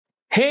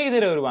Hey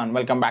there everyone,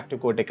 welcome back to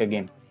Codetech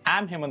again.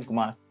 I'm Hemant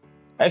Kumar,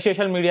 a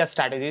social media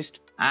strategist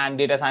and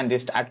data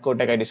scientist at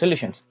Codetech IT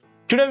Solutions.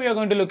 Today we are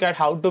going to look at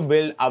how to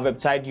build a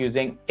website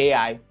using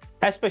AI,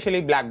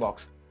 especially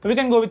Blackbox. We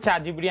can go with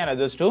ChatGPT and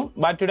others too,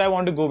 but today I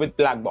want to go with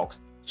Blackbox.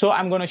 So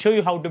I'm going to show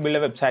you how to build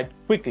a website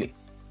quickly.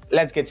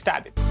 Let's get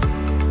started.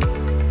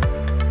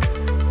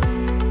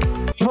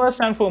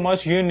 First and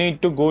foremost, you need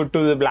to go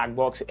to the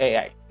Blackbox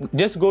AI.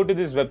 Just go to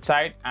this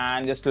website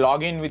and just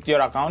log in with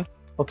your account.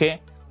 Okay.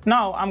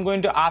 Now I'm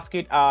going to ask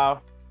it, I'm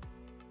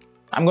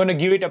going to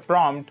give it a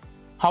prompt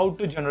how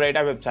to generate a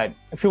website.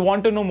 If you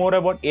want to know more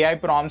about AI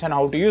prompts and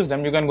how to use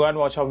them, you can go and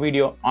watch our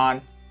video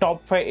on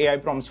top 5 AI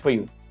prompts for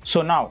you.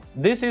 So now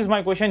this is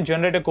my question: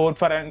 generate a code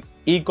for an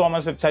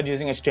e-commerce website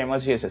using HTML,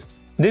 CSS.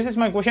 This is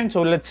my question.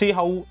 So let's see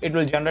how it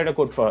will generate a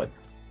code for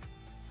us.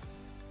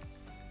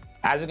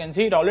 As you can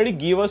see, it already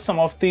gave us some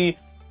of the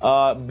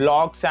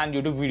blogs and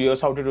YouTube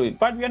videos how to do it,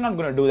 but we are not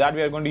going to do that.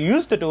 We are going to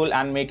use the tool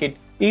and make it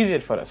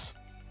easier for us.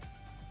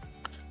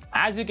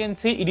 As you can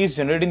see, it is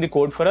generating the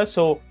code for us.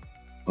 So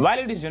while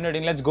it is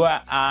generating, let's go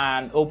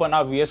and open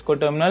our VS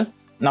Code terminal.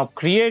 Now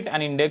create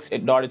an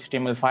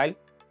index.html file.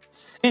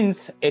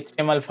 Since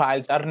HTML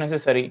files are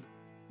necessary,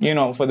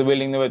 for the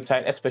building the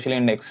website, especially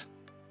index.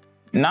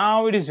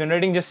 Now it is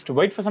generating. Just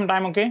wait for some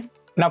time. Okay.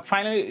 Now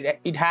finally,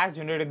 it has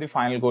generated the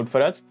final code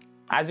for us.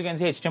 As you can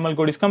see, HTML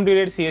code is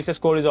completed. CSS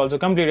code is also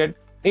completed.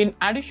 In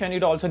addition,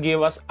 it also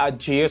gave us a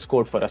JS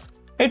code for us.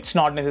 It's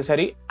not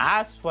necessary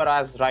as far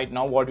as right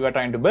now what we are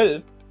trying to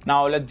build.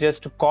 Now let's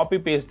just copy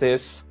paste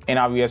this in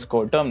our VS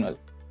Code terminal.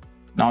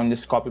 Now I'm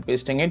just copy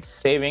pasting it,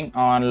 saving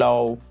on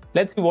low.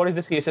 Let's see what is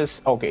the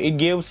CSS. Okay, it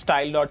gave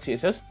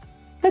style.css.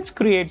 Let's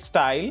create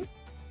style.css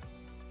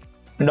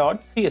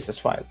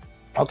file.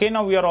 Okay,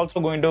 now we are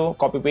also going to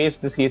copy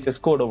paste the CSS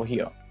code over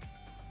here.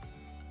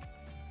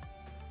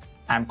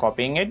 I'm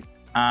copying it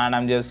and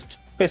I'm just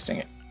pasting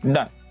it.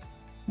 Done.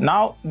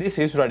 Now this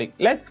is ready.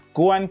 Let's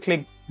go and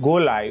click go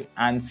live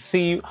and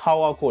see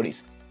how our code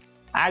is.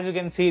 As you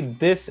can see,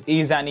 this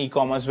is an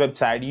e-commerce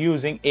website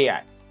using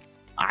AI.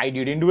 I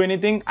didn't do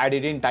anything. I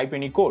didn't type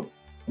any code.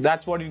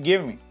 That's what it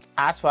gave me.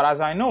 As far as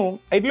I know,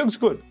 it looks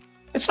good.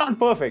 It's not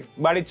perfect,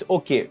 but it's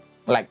okay.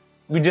 Like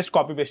we just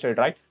copy pasted it,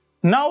 right?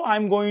 Now I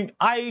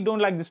don't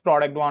like this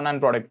product 1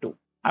 and product 2.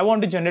 I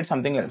want to generate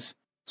something else.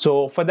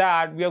 So for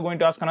that, we are going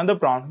to ask another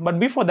prompt. But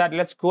before that,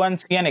 let's go and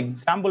see an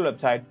example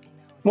website,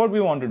 what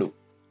we want to do.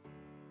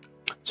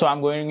 So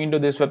I'm going into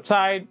this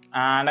website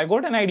and I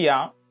got an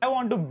idea. I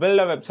want to build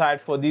a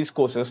website for these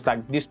courses,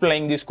 like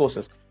displaying these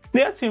courses.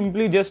 They are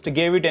simply just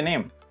gave it a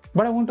name,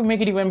 but I want to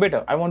make it even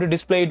better. I want to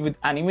display it with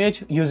an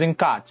image using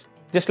cards,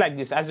 just like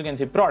this. As you can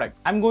see, product.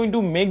 I'm going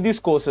to make these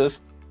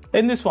courses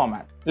in this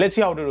format. Let's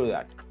see how to do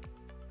that.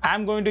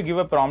 I'm going to give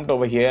a prompt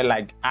over here,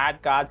 like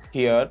add cards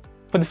here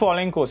for the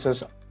following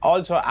courses.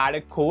 Also add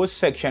a course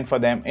section for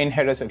them in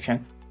header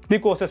section. The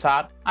courses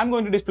are, I'm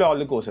going to display all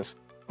the courses.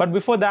 But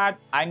before that,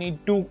 I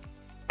need to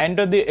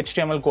enter the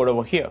HTML code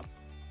over here.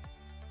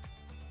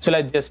 So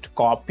let's just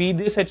copy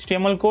this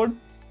HTML code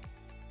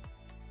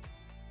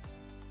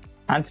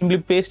and simply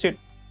paste it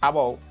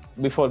above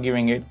before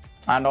giving it.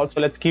 And also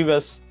let's give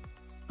it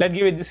the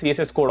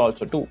CSS code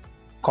also too.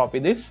 Copy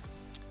this.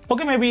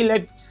 Okay, maybe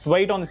let's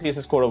wait on the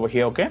CSS code over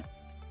here. Okay,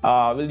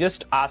 we'll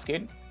just ask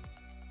it.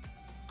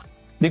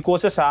 The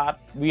courses are,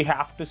 we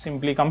have to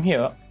simply come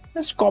here,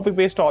 just copy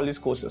paste all these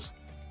courses.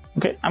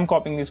 Okay, I'm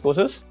copying these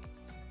courses.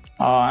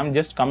 I'm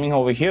just coming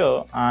over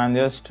here and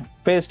just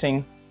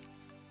pasting.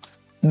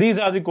 These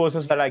are the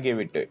courses that I gave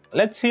it to.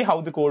 Let's see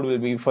how the code will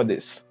be for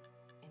this.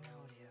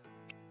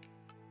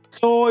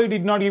 So it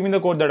did not give me the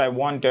code that I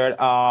wanted.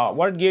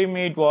 What it gave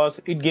me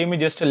it gave me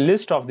just a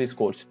list of these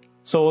codes.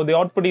 So the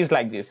output is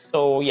like this.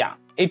 So yeah,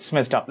 it's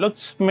messed up.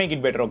 Let's make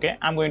it better. Okay,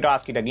 I'm going to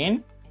ask it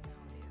again.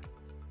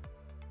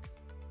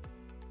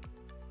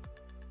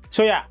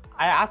 So yeah,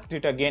 I asked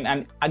it again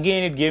and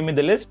again it gave me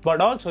the list, but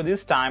also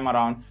this time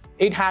around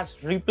it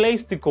has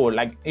replaced the code,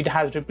 like it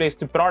has replaced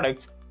the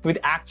products with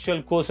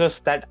actual courses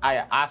that I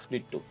asked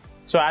it to.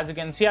 So as you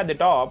can see at the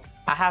top,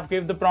 I have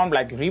gave the prompt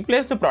like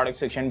replace the product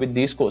section with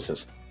these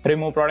courses,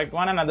 remove product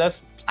 1 and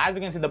others. As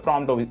you can see the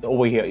prompt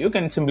over here, you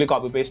can simply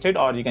copy paste it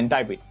or you can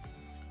type it.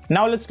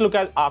 Now let's look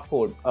at our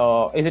code.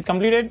 Is it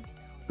completed?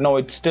 No,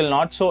 it's still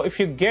not. So if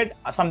you get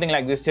something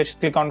like this,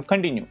 just click on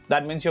continue.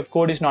 That means your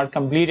code is not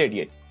completed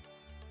yet.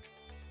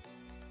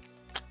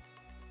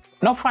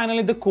 Now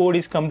finally the code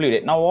is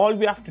completed. Now all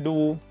we have to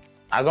do,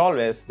 as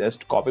always,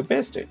 just copy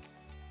paste it.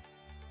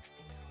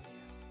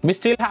 We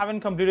still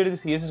haven't completed the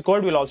CSS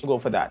code. We'll also go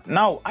for that.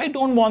 Now I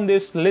don't want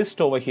this list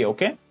over here.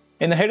 Okay,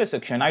 in the header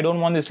section, I don't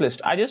want this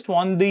list. I just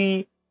want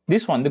the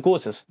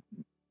courses.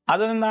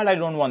 Other than that, I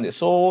don't want this.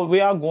 So we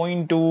are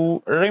going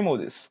to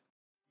remove this.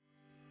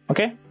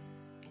 Okay.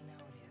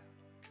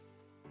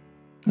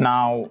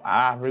 Now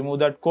I have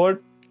removed that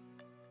code.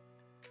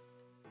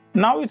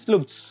 Now it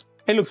looks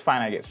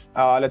fine, I guess.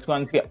 Let's go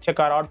and check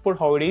our output,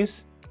 how it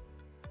is.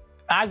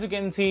 As you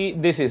can see,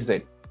 this is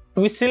it.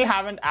 We still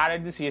haven't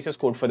added the CSS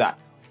code for that.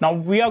 Now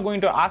we are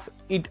going to ask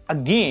it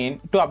again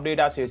to update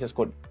our CSS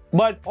code.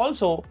 But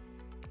also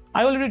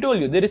I already told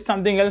you there is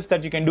something else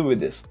that you can do with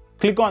this.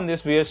 Click on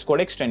this VS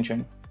Code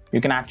extension.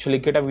 You can actually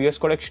get a VS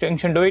Code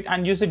extension to it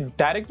and use it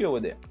directly over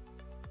there.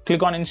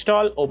 Click on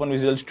install, open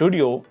Visual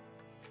Studio.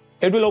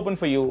 It will open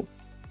for you.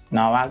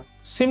 Now I'll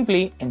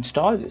simply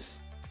install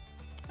this.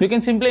 You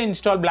can simply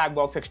install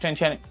Blackbox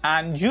extension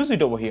and use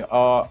it over here.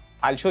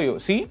 I'll show you.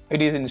 See,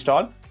 it is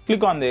installed.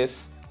 Click on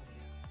this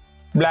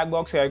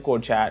Blackbox AI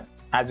code chat.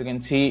 As you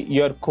can see,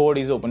 your code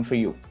is open for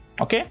you.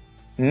 Okay.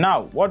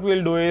 Now what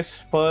we'll do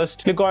is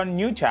first click on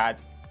new chat,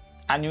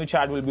 and new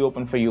chat will be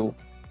open for you.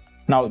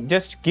 Now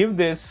just give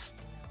this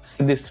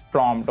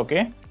prompt.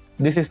 Okay.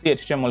 This is the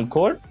HTML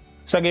code.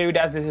 So I gave it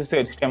as this is the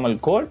HTML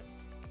code.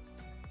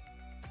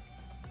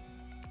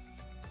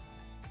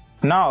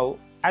 Now,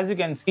 as you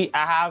can see,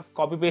 I have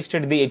copy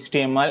pasted the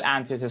HTML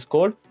and CSS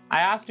code. I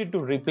asked it to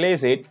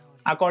replace it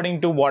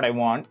according to what I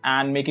want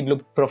and make it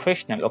look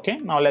professional. Okay,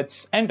 now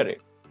let's enter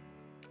it.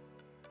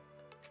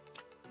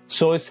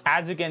 So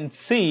as you can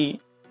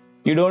see,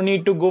 you don't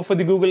need to go for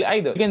the Google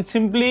either. You can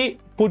simply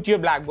put your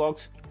black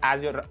box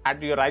as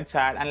at your right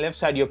side and left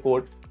side your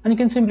code, and you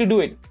can simply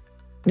do it.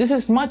 This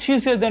is much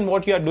easier than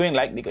what you are doing,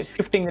 like because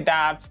shifting the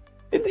tabs.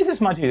 This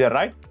is much easier,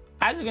 right?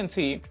 As you can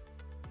see,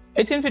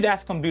 it seems it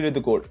has completed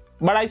the code,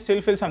 but I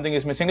still feel something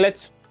is missing.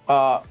 Let's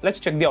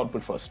check the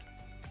output first.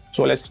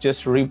 So let's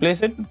just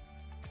replace it.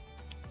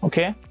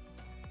 Okay,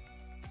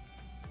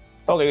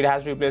 it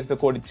has replaced the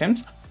code, it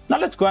seems. Now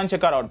let's go and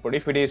check our output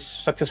if it is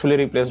successfully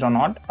replaced or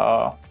not.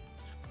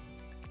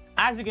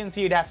 As you can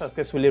see, it has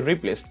successfully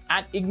replaced,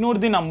 and ignore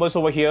the numbers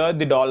over here,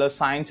 the dollar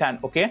signs,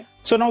 and okay.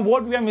 So now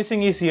what we are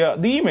missing is here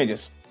the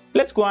images.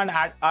 Let's go and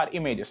add our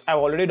images. I've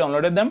already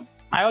downloaded them.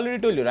 I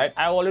already told you, right?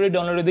 I already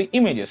downloaded the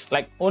images,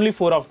 like only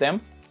 4 of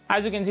them.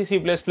 As you can see, C++,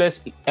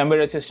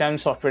 embedded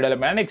systems, software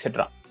development,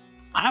 etc.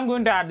 I'm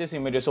going to add these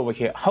images over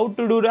here. How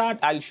to do that?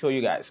 I'll show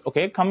you guys.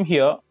 Okay, come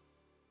here,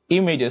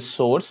 images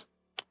source.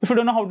 If you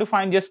don't know how to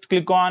find, just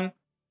click on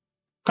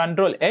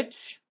Control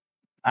H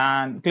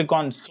and click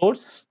on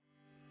source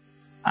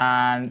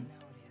and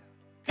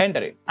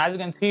enter it. As you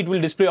can see, it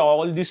will display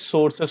all these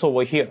sources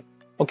over here.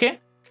 Okay,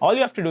 all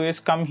you have to do is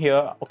come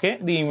here. Okay,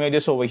 the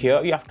images over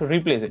here, you have to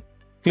replace it.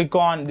 Click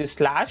on the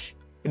slash,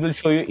 it will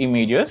show you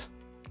images,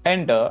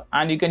 enter,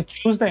 and you can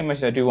choose the image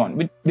that you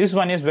want. This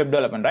one is web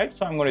development, right?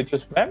 So I'm going to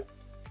choose web.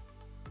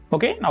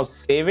 Okay, now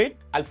save it.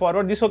 I'll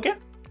forward this. Okay,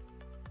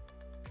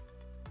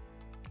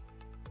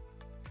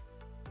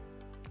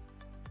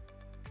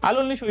 I'll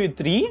only show you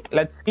 3.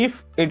 Let's see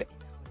if it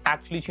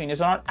actually changes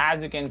or not.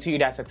 As you can see,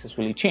 it has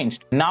successfully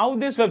changed. Now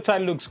this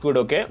website looks good.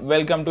 Okay,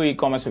 welcome to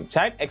e-commerce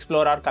website.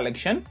 Explore our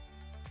collection.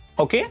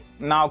 Okay,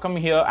 now come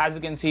here. As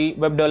you can see,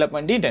 web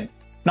development intent.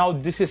 Now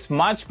this is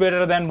much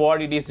better than what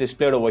it is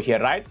displayed over here,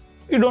 right?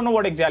 You don't know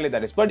what exactly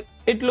that is, but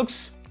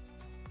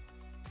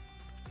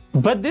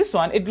this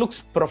one, it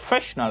looks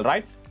professional,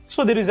 right?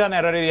 So there is an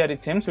error here,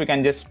 it seems. You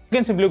can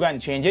simply go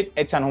and change it.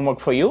 It's an homework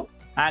for you.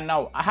 And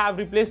now I have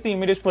replaced the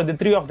images for the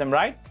 3 of them,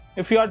 right?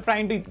 If you are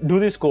trying to do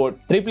this code,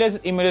 replace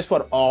images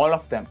for all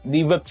of them.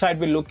 The website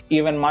will look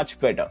even much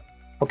better.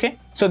 Okay,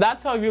 so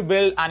that's how you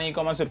build an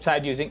e-commerce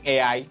website using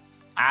AI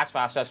as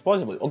fast as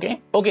possible.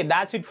 Okay,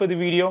 that's it for the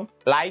video.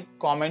 Like,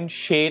 comment,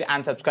 share,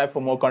 and subscribe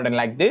for more content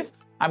like this.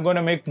 I'm going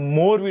to make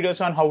more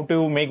videos on how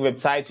to make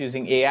websites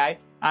using AI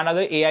and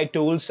other AI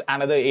tools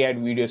and other AI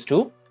videos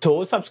too.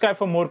 So subscribe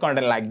for more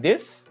content like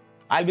this.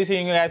 I'll be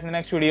seeing you guys in the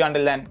next video.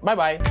 Until then, bye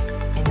bye.